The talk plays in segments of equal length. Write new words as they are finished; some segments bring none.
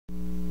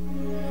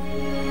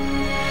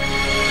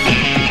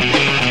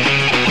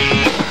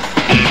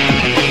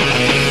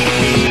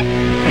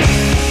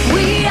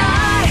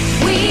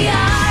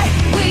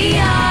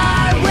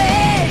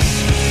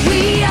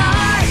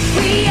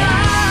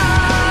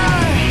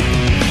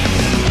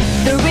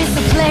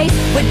place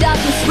where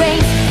darkness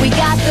reigns. We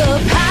got the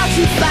power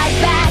to fight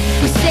back.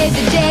 We save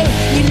the day,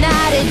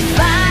 united,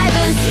 5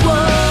 as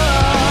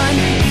one.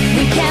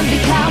 We can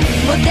become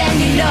more than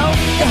you know.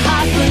 The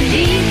heart will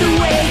lead the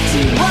way to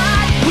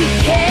what we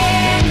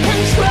can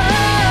control.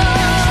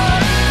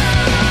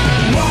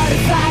 Water,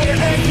 fire,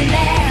 earth, and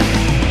air,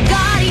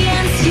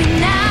 guardians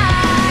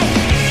unite.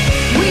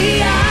 We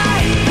are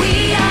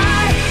Wish.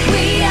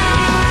 We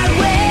are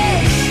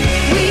Wish.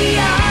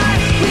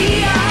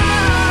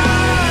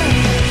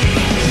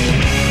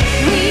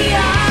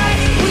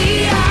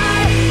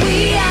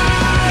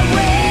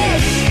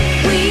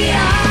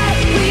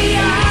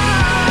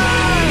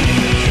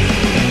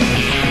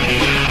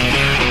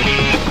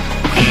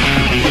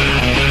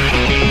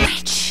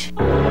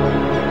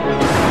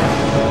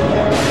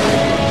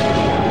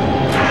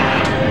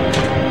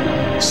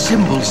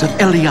 Symbols of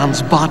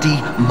Elion's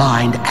body,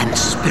 mind, and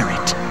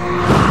spirit.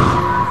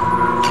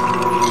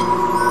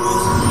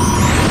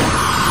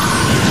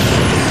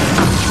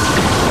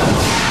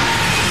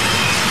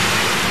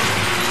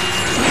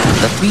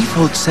 The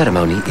threefold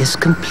ceremony is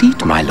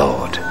complete, my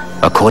lord.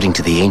 According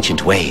to the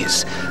ancient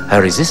ways,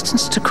 her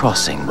resistance to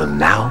crossing will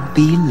now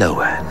be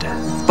lowered.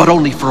 But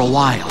only for a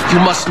while. You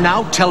must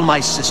now tell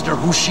my sister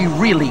who she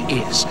really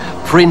is,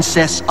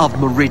 Princess of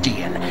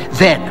Meridian.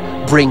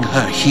 Then bring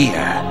her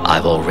here.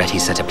 I've already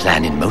set a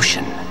plan in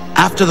motion.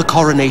 After the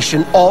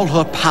coronation, all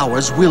her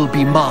powers will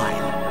be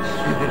mine.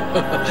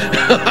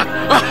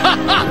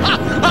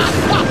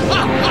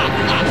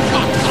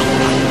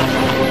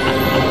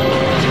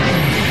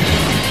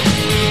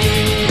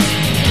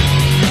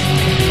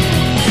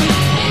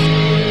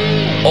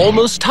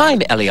 Almost time,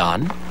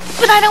 Elion.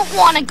 But I don't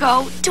want to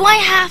go. Do I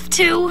have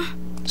to?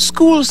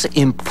 School's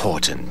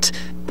important.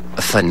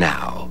 For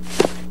now.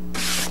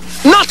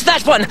 Not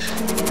that one!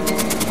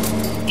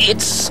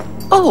 It's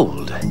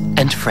old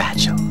and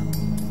fragile.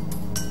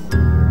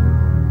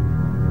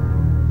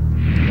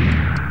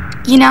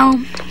 You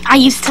know, I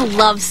used to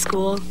love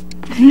school.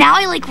 Now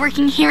I like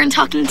working here and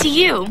talking to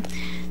you.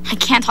 I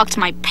can't talk to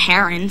my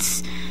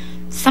parents.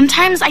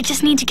 Sometimes I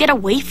just need to get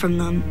away from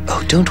them.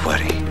 Oh, don't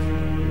worry.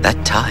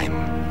 That time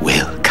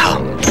will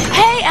come.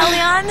 Hey,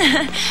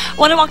 Elion!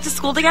 Want to walk to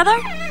school together?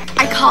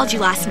 I called you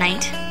last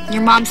night.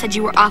 Your mom said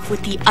you were off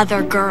with the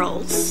other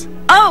girls.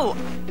 Oh,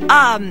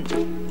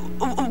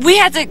 we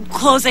had to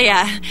close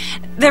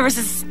there was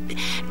this...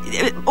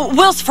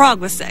 Will's frog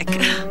was sick.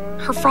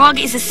 Her frog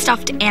is a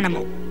stuffed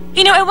animal.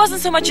 You know, it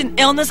wasn't so much an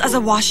illness as a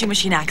washing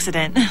machine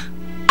accident.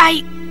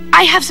 I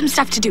have some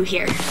stuff to do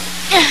here.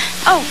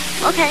 Oh,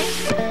 okay.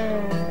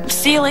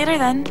 See you later,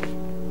 then.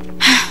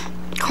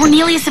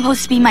 Cornelia's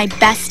supposed to be my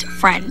best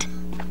friend.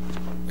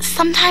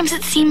 Sometimes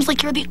it seems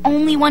like you're the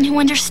only one who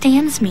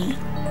understands me.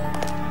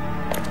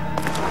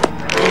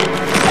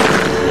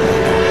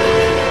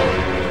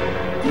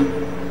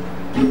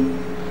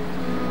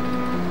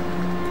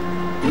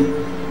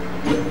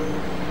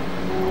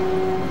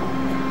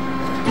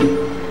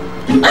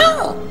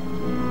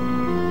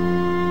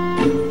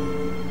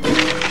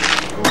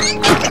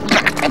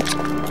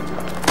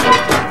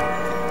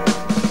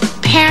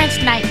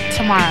 Parents' night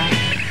tomorrow.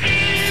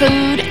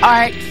 Food,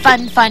 art,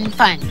 fun, fun,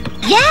 fun.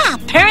 Yeah,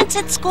 parents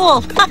at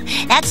school.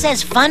 That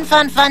says fun,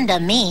 fun, fun to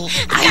me.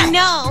 I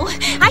know.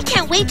 I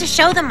can't wait to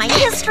show them my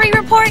history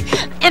report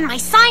and my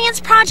science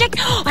project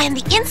and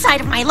the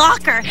inside of my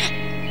locker.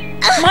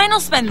 Mine will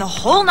spend the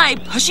whole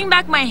night pushing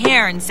back my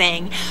hair and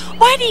saying,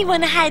 "Why do you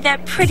want to hide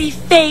that pretty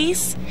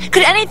face?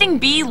 Could anything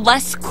be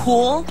less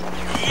cool?"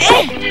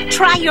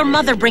 Try your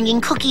mother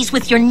bringing cookies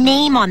with your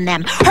name on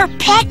them. Her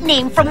pet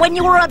name from when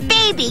you were a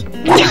baby.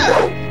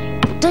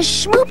 Does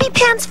Schmoopy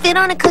Pants fit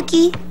on a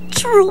cookie?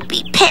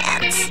 Droopy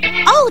Pants.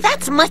 Oh,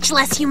 that's much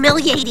less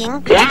humiliating.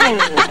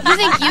 You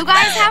think you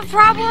guys have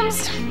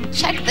problems?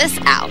 Check this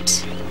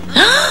out.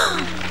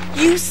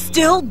 You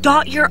still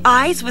dot your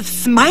eyes with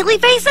smiley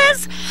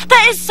faces?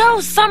 That is so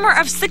summer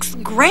of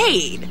 6th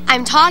grade.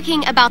 I'm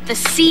talking about the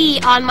C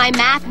on my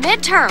math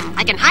midterm.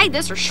 I can hide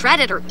this or shred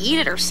it or eat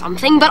it or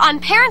something, but on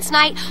parents'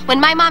 night, when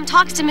my mom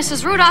talks to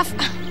Mrs. Rudolph,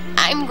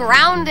 I'm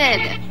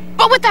grounded.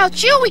 But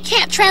without you, we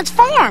can't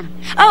transform.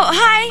 Oh,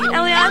 hi,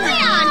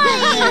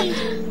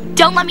 Elion.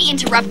 Don't let me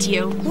interrupt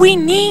you. We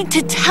need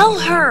to tell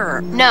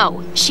her.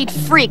 No, she'd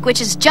freak, which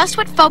is just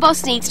what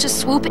Phobos needs to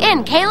swoop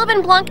in. Caleb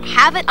and Blunk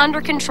have it under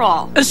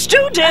control.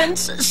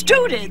 Students!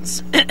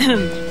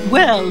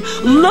 Well,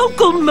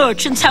 local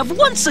merchants have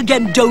once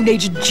again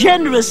donated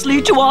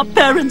generously to our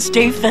Parents'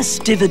 Day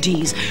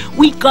festivities.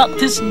 We got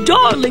this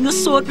darling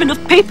assortment of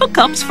paper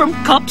cups from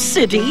Cup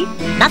City.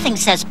 Nothing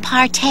says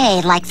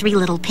partay like Three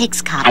Little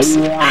Pigs cups.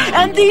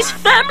 And these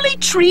family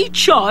tree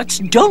charts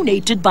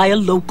donated by a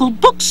local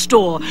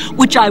bookstore,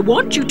 which I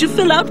want you to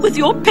fill out with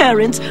your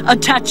parents,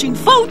 attaching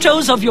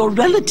photos of your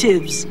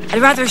relatives.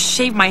 I'd rather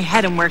shave my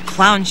head and wear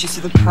clown shoes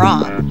to the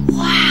prom.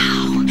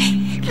 Wow.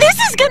 This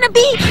is gonna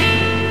be...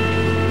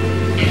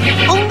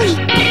 only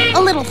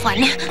a little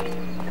fun.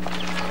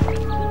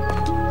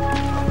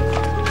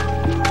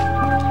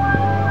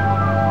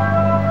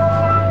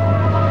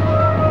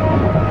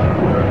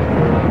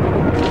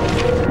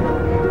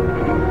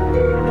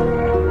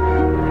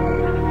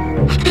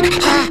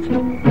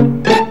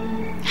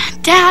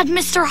 Dad,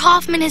 Mr.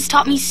 Hoffman has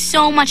taught me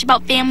so much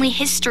about family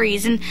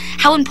histories and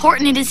how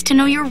important it is to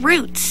know your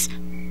roots.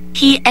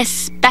 He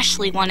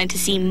especially wanted to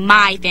see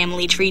my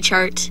family tree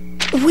chart.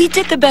 We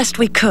did the best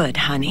we could,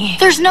 honey.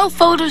 There's no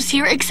photos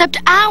here except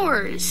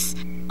ours.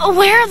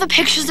 Where are the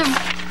pictures of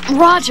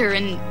Roger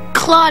and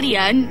Claudia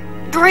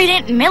and Great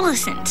Aunt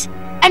Millicent?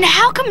 And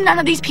how come none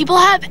of these people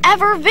have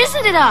ever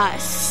visited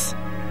us?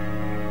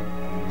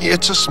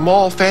 It's a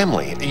small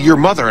family. Your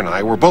mother and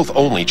I were both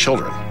only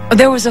children.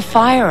 There was a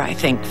fire, I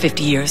think,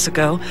 50 years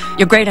ago.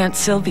 Your great Aunt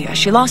Sylvia,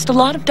 she lost a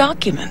lot of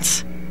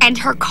documents. And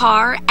her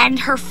car and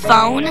her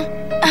phone?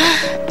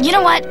 You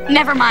know what?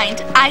 Never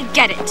mind. I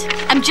get it.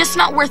 I'm just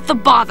not worth the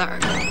bother.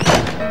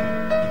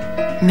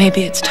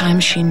 Maybe it's time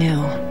she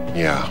knew.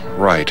 Yeah,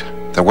 right.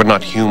 That we're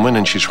not human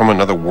and she's from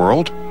another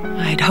world?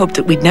 I'd hoped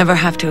that we'd never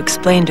have to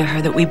explain to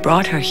her that we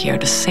brought her here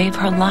to save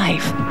her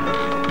life.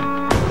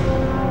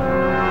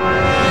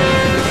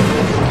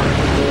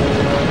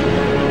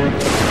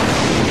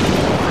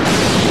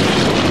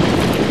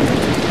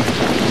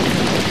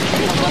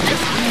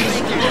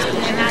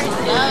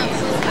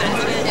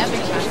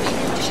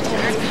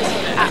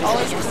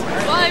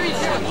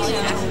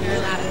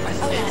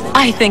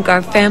 I think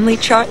our family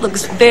chart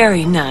looks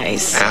very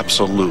nice.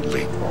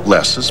 Absolutely.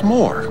 Less is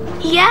more.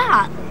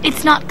 Yeah,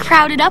 it's not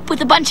crowded up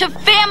with a bunch of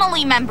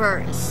family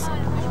members.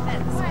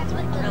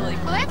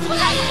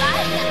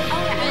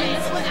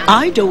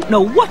 I don't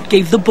know what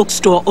gave the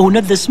bookstore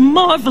owner this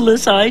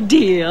marvelous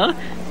idea.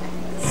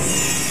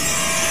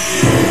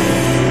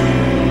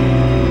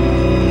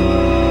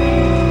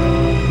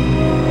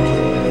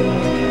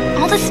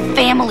 All this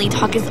family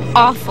talk is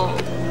awful.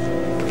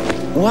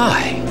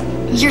 Why?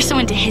 You're so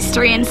into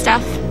history and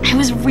stuff. I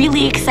was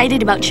really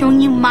excited about showing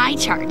you my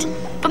chart.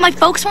 But my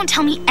folks won't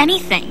tell me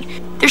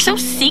anything. They're so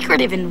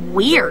secretive and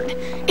weird.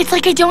 It's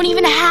like I don't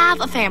even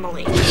have a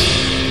family.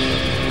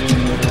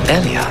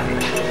 Elian,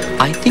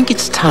 I think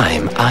it's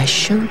time I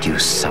showed you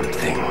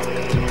something.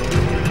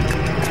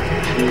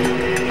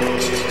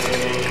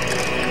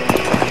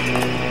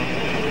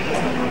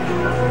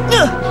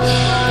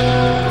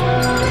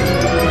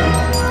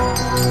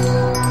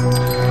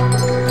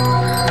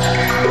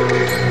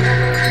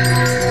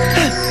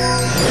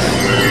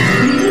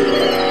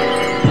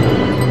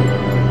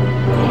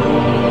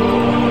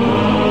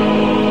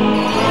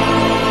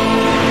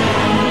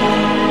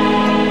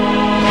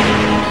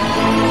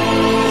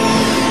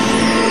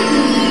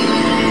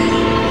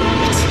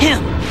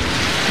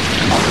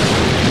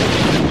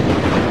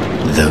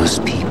 Those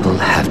people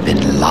have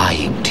been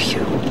lying to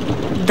you.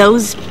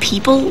 Those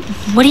people?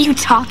 What are you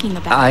talking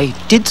about? I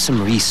did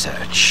some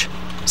research.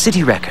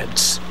 City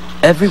records.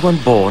 Everyone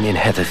born in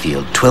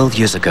Heatherfield 12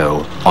 years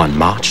ago on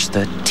March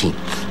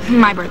 13th.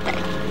 My birthday.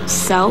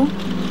 So?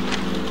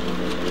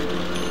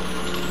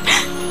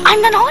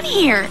 I'm not on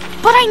here,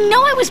 but I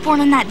know I was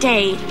born on that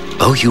day.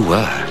 Oh, you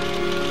were.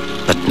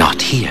 But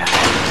not here.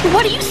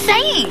 What are you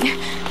saying?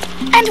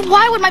 And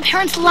why would my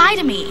parents lie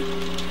to me?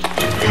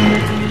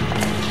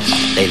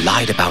 They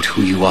lied about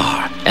who you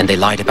are, and they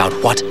lied about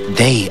what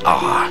they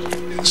are.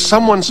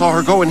 Someone saw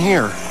her go in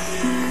here.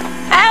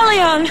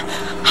 Elian!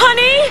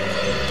 Honey!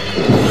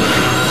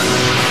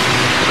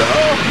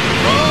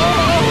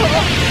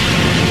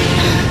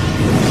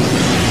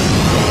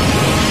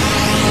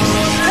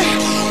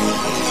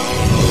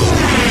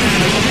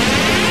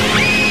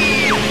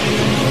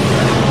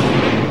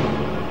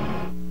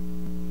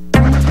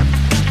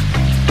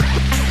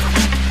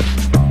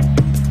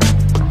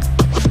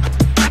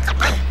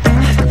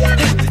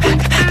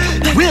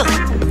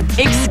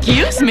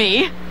 Excuse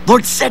me?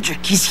 Lord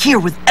Cedric, he's here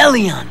with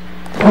Elian.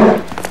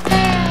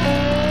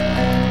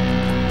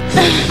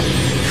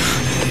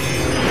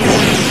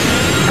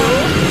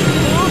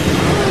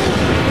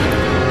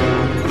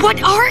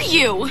 What are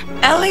you?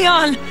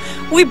 Elian,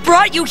 we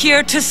brought you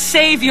here to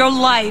save your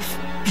life.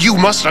 You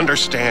must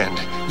understand.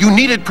 You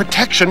needed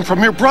protection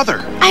from your brother.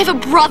 I have a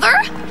brother?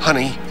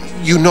 Honey,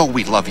 you know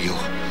we love you.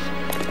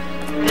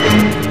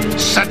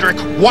 Cedric,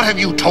 what have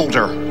you told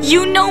her?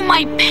 You know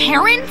my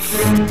parents?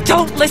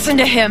 Don't listen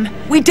to him.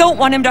 We don't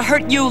want him to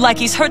hurt you like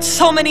he's hurt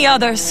so many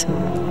others.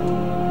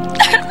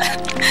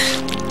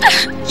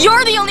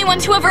 You're the only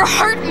ones who ever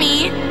hurt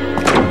me.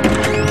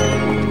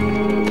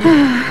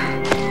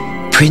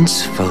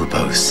 Prince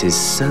Phobos is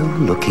so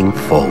looking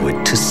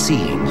forward to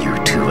seeing you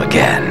two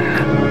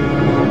again.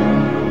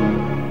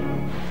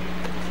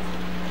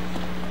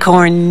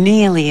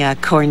 Cornelia,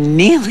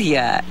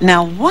 Cornelia.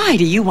 Now, why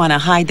do you want to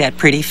hide that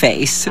pretty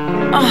face?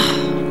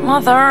 Oh,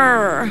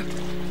 Mother.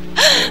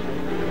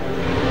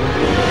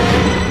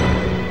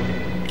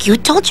 You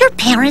told your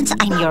parents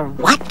I'm your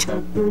what?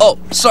 Oh,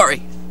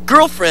 sorry.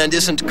 Girlfriend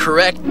isn't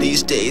correct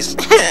these days.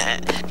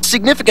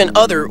 Significant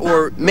other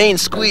or main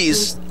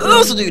squeeze.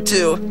 Those will do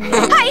too.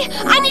 Hi,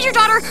 I need your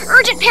daughter.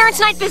 Urgent parents'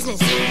 night business.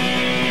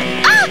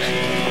 Ah!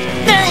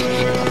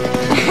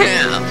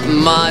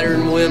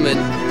 Modern women.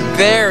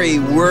 Very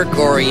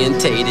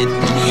work-orientated.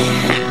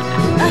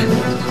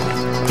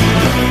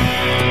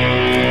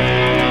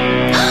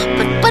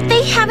 But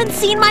they haven't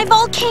seen my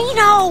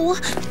volcano.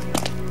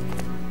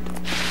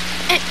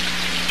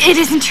 It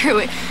isn't true.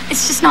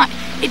 It's just not...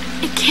 It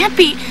can't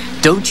be...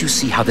 Don't you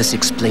see how this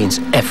explains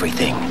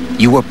everything?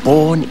 You were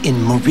born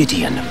in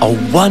Meridian,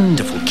 a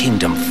wonderful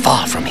kingdom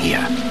far from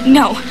here.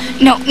 No,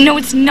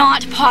 it's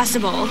not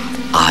possible.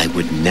 I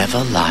would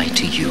never lie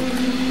to you.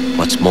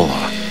 What's more,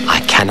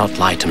 I cannot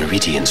lie to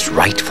Meridian's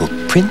rightful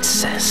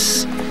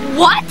princess.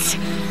 What?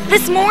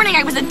 This morning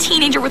I was a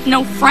teenager with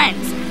no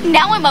friends.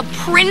 Now I'm a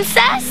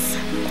princess?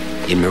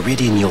 In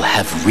Meridian you'll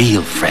have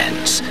real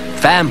friends,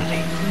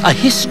 family, a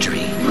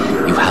history.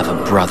 You have a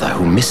brother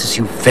who misses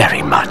you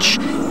very much.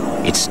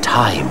 It's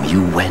time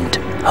you went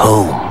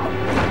home.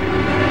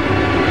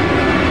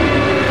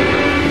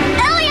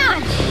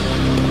 Elion!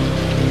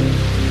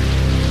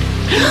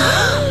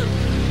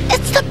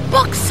 It's the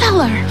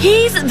bookseller.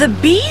 He's the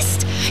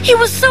Beast? He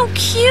was so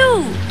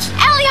cute.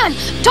 Elion,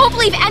 don't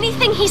believe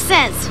anything he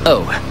says.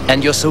 Oh,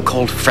 and your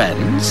so-called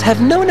friends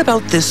have known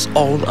about this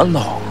all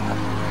along.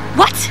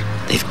 What?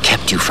 They've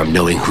kept you from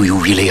knowing who you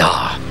really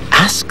are.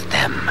 Ask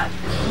them.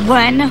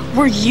 When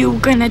were you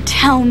gonna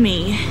tell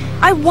me?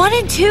 I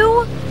wanted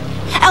to.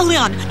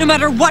 Elion, no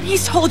matter what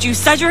he's told you,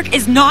 Cedric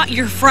is not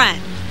your friend.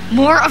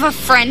 More of a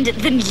friend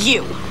than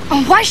you.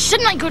 Why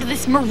shouldn't I go to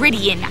this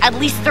Meridian? At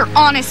least they're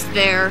honest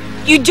there.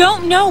 You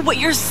don't know what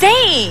you're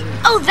saying.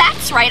 Oh,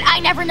 that's right. I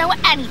never know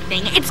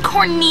anything. It's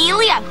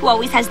Cornelia who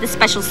always has the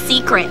special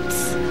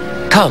secrets.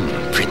 Come,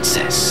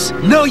 princess.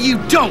 No, you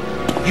don't.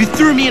 You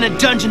threw me in a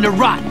dungeon to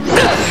rot.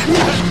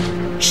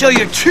 Show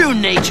your true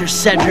nature,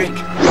 Cedric.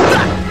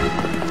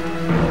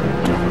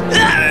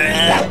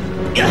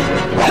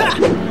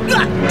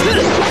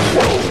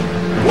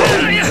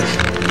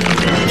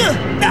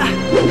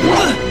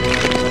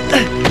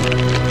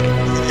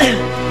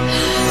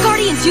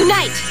 Guardians,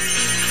 unite!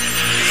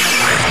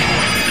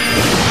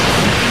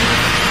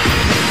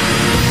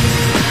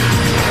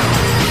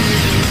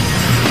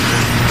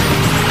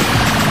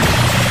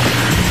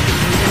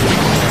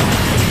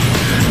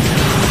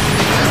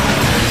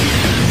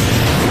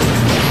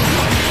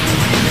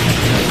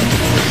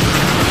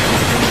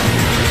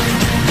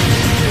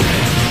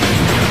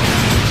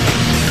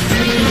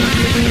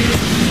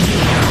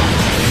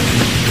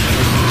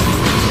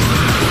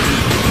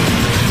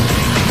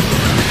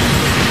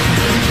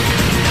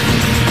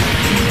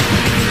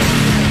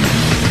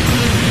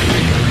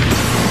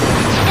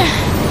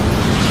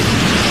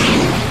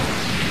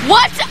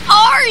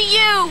 What are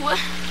you?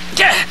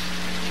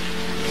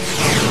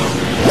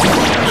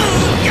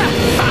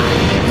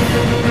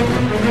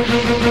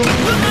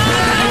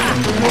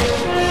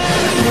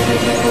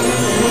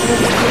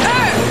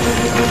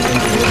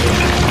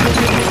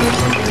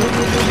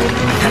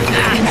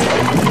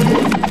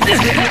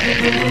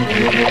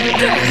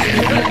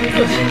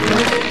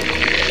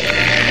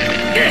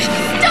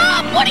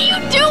 Stop! What are you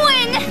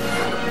doing?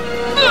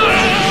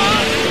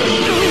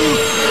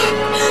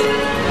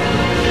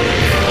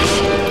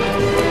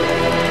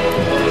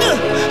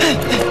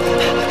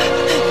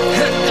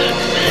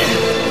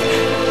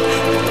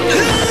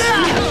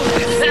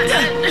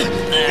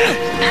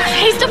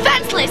 He's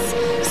defenseless!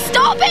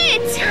 Stop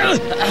it!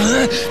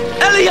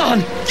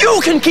 Elion,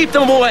 you can keep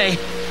them away!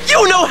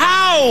 You know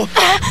how!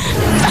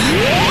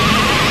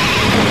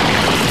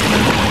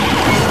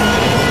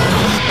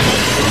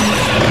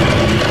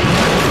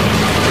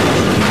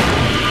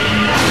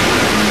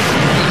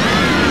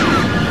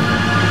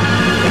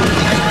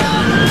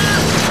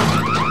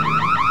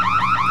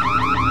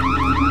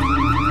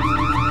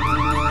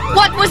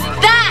 What was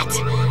that?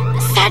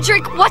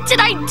 Cedric, what did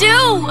I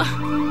do?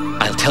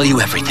 I'll tell you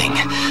everything,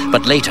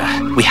 but later,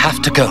 we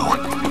have to go.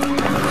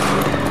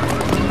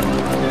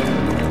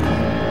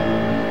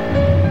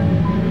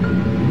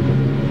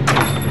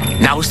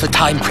 Now's the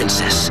time,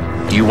 princess.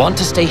 Do you want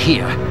to stay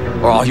here,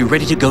 or are you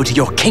ready to go to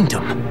your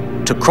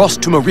kingdom? To cross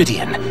to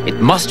Meridian, it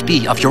must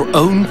be of your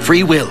own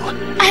free will.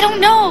 I don't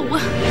know.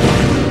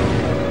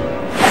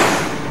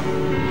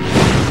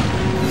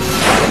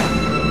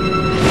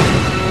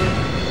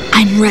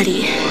 I'm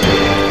ready.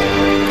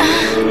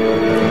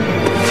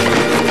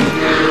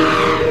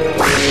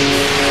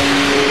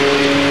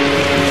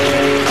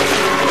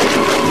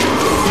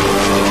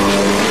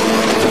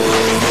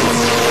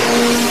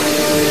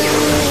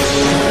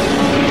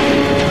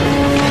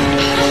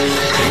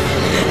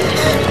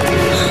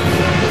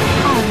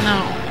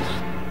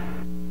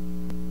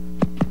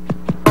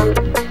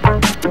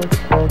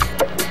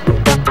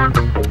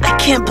 I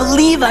can't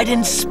believe I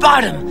didn't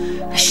spot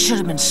him. I should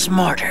have been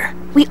smarter.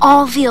 We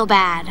all feel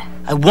bad.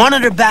 I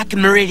wanted her back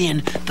in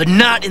Meridian, but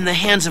not in the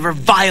hands of her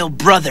vile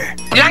brother.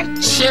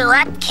 Cheer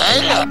up,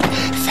 Caleb.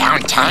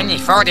 Found tiny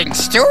folding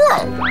stool.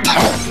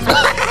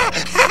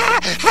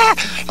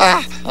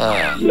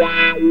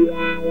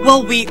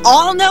 Well, we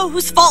all know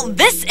whose fault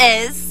this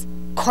is.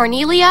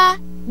 Cornelia?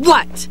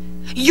 What?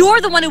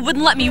 You're the one who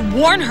wouldn't let me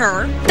warn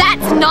her.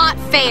 That's not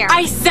fair.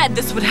 I said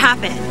this would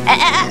happen.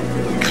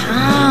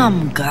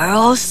 Calm,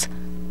 girls.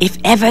 If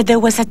ever there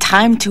was a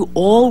time to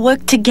all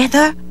work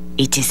together,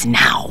 it is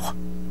now.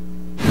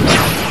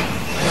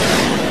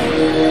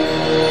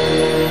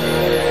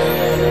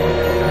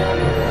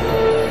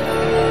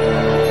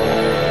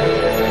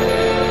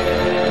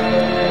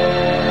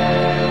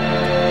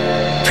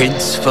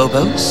 Prince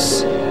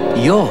Phobos,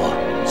 your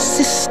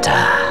sister.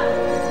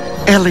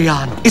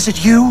 Elion, is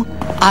it you?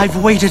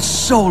 I've waited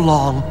so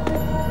long.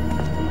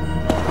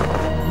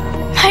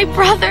 My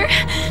brother.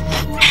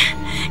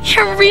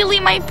 You're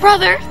really my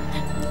brother.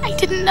 I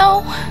didn't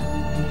know.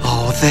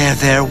 Oh,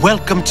 there.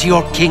 Welcome to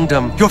your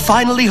kingdom. You're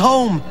finally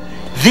home.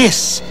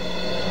 This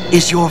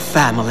is your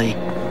family.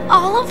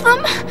 All of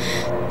them?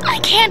 I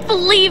can't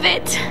believe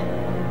it.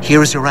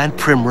 Here is your Aunt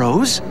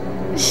Primrose.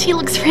 She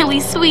looks really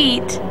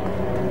sweet.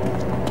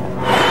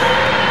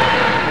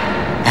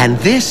 And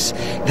this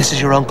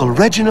is your Uncle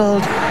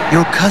Reginald,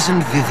 your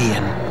cousin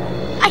Vivian.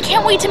 I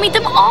can't wait to meet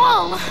them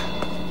all.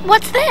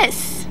 What's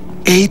this?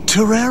 A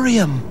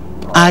terrarium.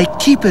 I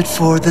keep it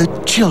for the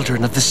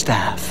children of the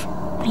staff.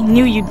 I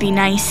knew you'd be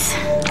nice.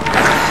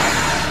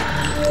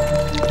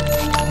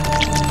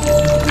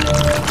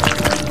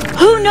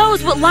 Who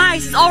knows what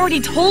lies he's already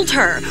told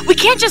her? We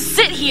can't just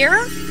sit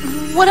here.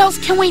 What else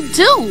can we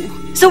do?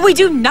 So we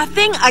do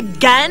nothing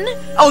again?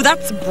 Oh,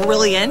 that's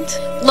brilliant.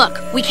 Look,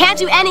 we can't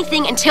do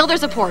anything until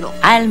there's a portal.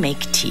 I'll make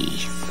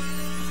tea.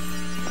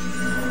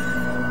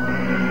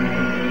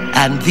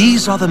 And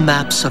these are the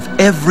maps of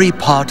every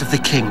part of the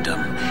kingdom.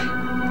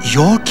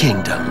 Your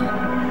kingdom.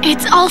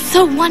 It's all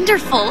so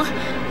wonderful.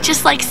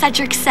 Just like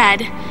Cedric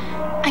said.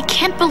 I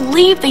can't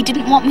believe they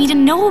didn't want me to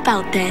know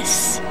about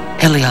this.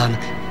 Elion,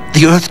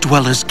 the Earth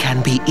Dwellers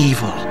can be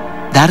evil.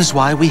 That is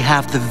why we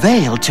have the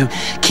veil, to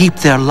keep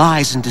their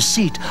lies and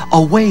deceit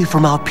away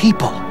from our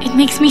people. It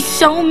makes me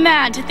so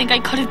mad to think I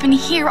could have been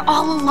here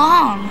all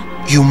along.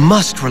 You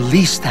must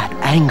release that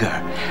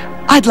anger.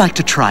 I'd like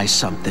to try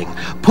something.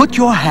 Put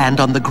your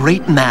hand on the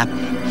great map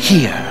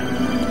here.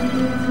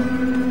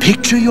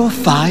 Picture your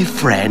 5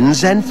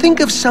 friends and think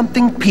of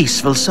something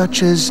peaceful,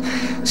 such as,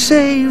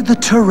 say, the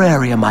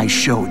terrarium I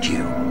showed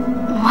you.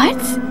 What?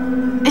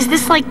 Is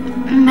this like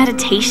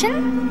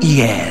meditation?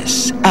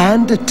 Yes,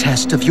 and a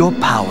test of your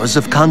powers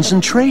of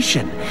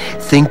concentration.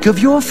 Think of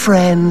your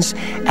friends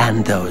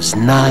and those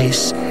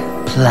nice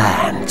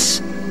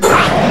plants.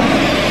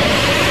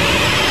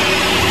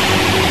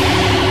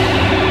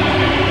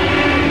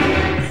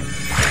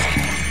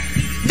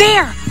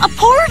 There! A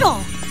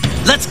portal!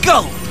 Let's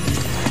go!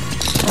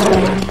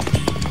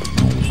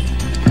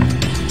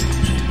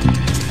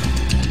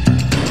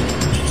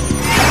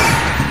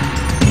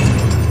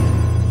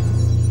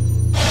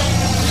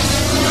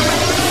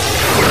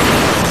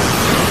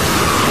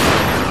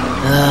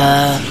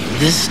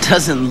 This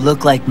doesn't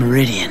look like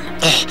Meridian.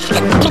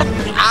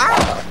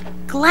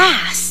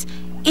 Glass.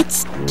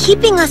 It's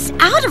keeping us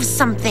out of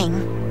something.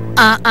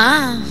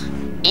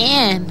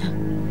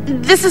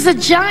 In. This is a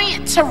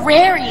giant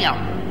terrarium.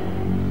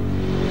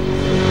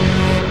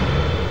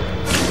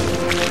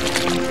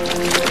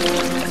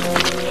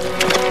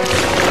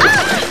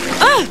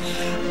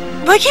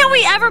 Why can't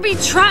we ever be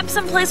trapped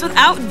someplace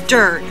without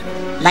dirt?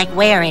 Like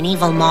where, in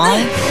Evil Mall?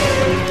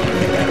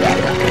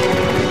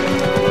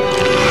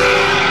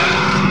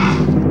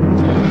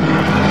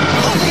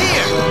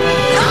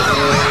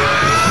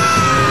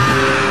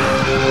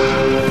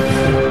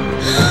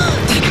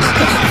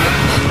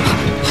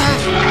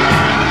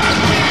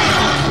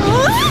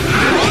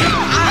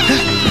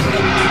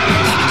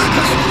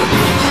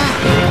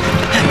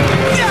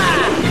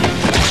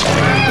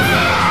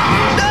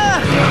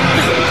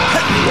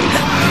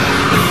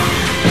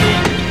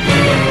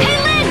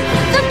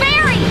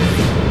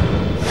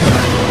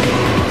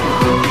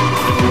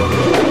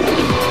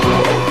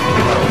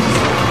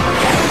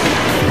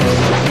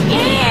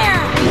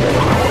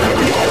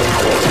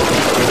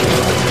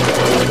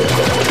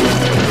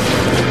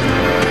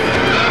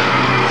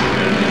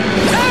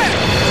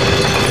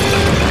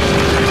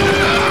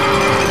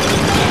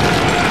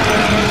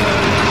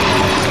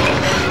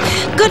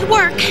 Good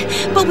work.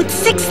 But with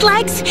 6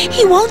 legs,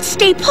 he won't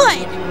stay put.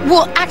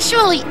 Well,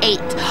 actually 8.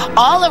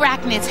 All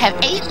arachnids have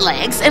 8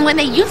 legs, and when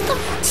they use them...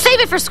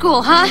 Save it for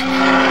school, huh?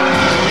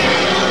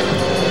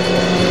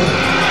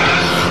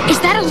 Is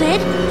that a lid?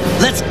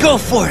 Let's go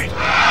for it.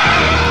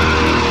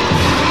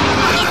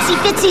 Itsy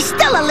Bitsy's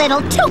still a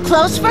little too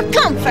close for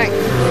comfort.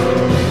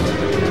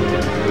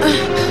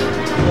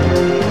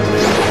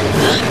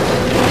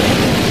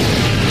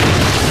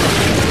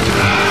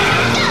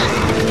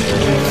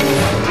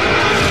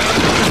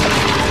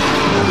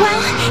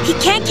 Well, he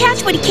can't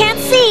catch what he can't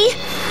see.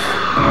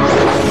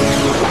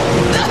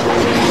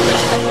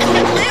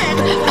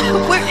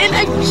 We're in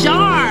a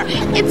jar.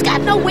 It's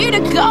got nowhere to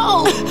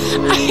go.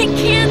 I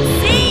can't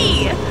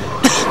see.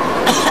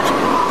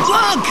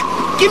 Look!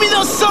 Give me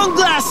those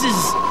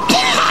sunglasses!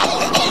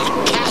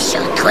 Cash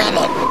or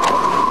credit?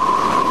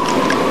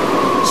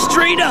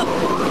 Straight up!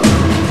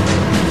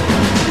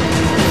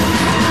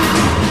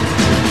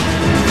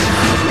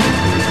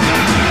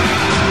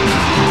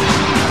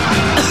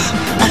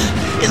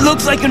 It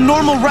looks like a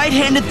normal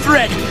right-handed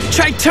thread.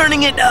 Try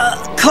turning it,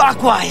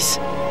 clockwise.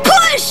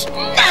 Push!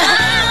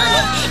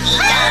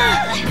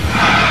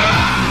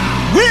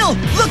 Will,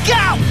 look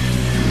out!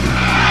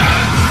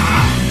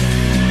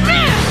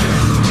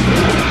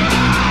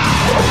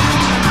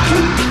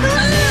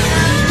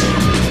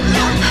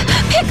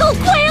 Pickled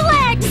quail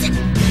eggs!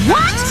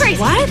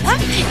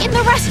 In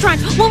the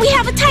restaurant, when we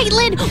have a tight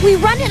lid, we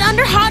run it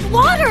under hot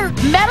water.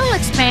 Metal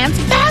expands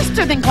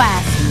faster than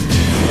glass.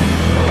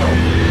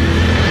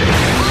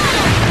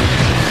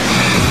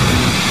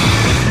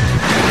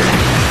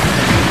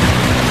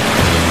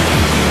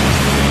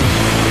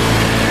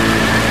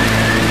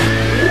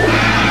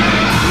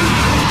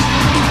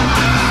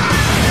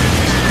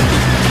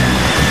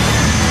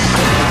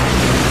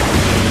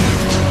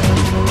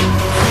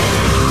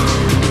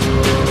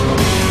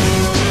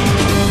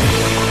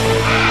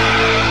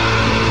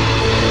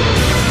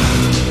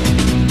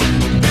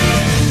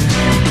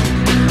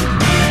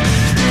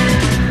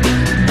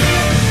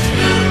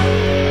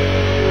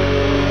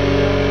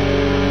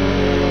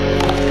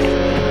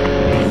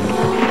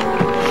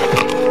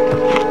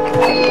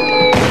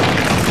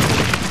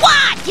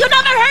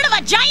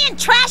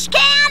 Trash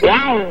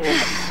can?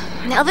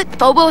 Now that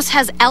Phobos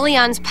has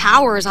Elion's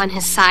powers on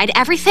his side,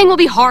 everything will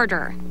be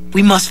harder.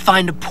 We must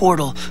find a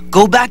portal,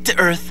 go back to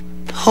Earth,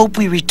 hope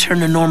we return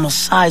to normal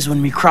size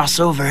when we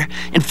cross over,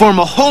 and form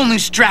a whole new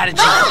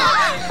strategy.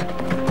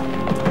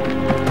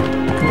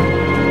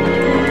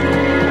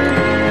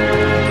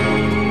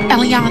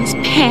 Elion's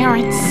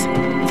parents.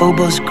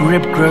 Phobos'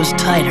 grip grows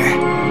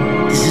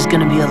tighter. This is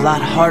gonna be a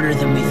lot harder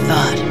than we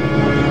thought.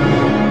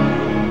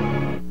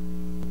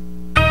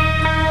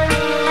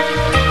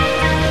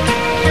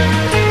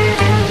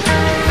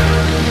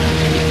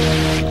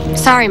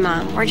 Sorry,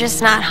 Mom. We're just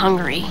not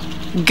hungry.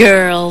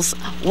 Girls,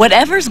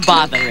 whatever's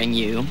bothering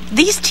you,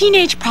 these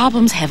teenage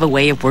problems have a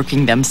way of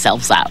working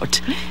themselves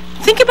out.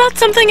 Think about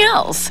something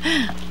else.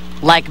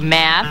 Like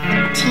math.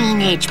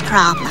 Teenage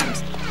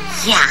problems.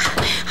 Yeah,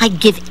 I'd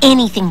give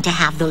anything to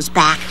have those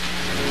back.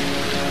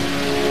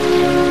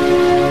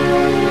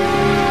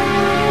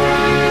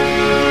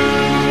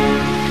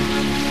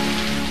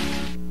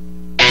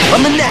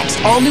 On the next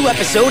all-new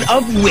episode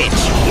of Witch.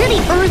 You're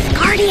the Earth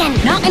Guardian.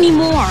 Not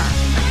anymore.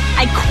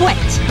 I quit.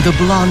 The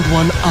blonde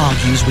one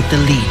argues with the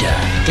leader.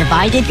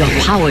 Divided, your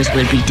powers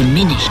will be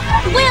diminished.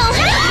 Will,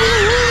 we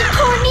need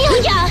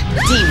Cornelia.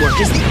 Teamwork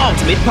is the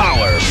ultimate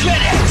power.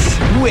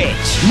 FedEx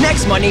Witch.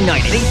 Next Monday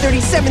night at 8:30,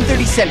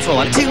 7:30 Central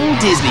on Toon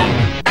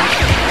Disney.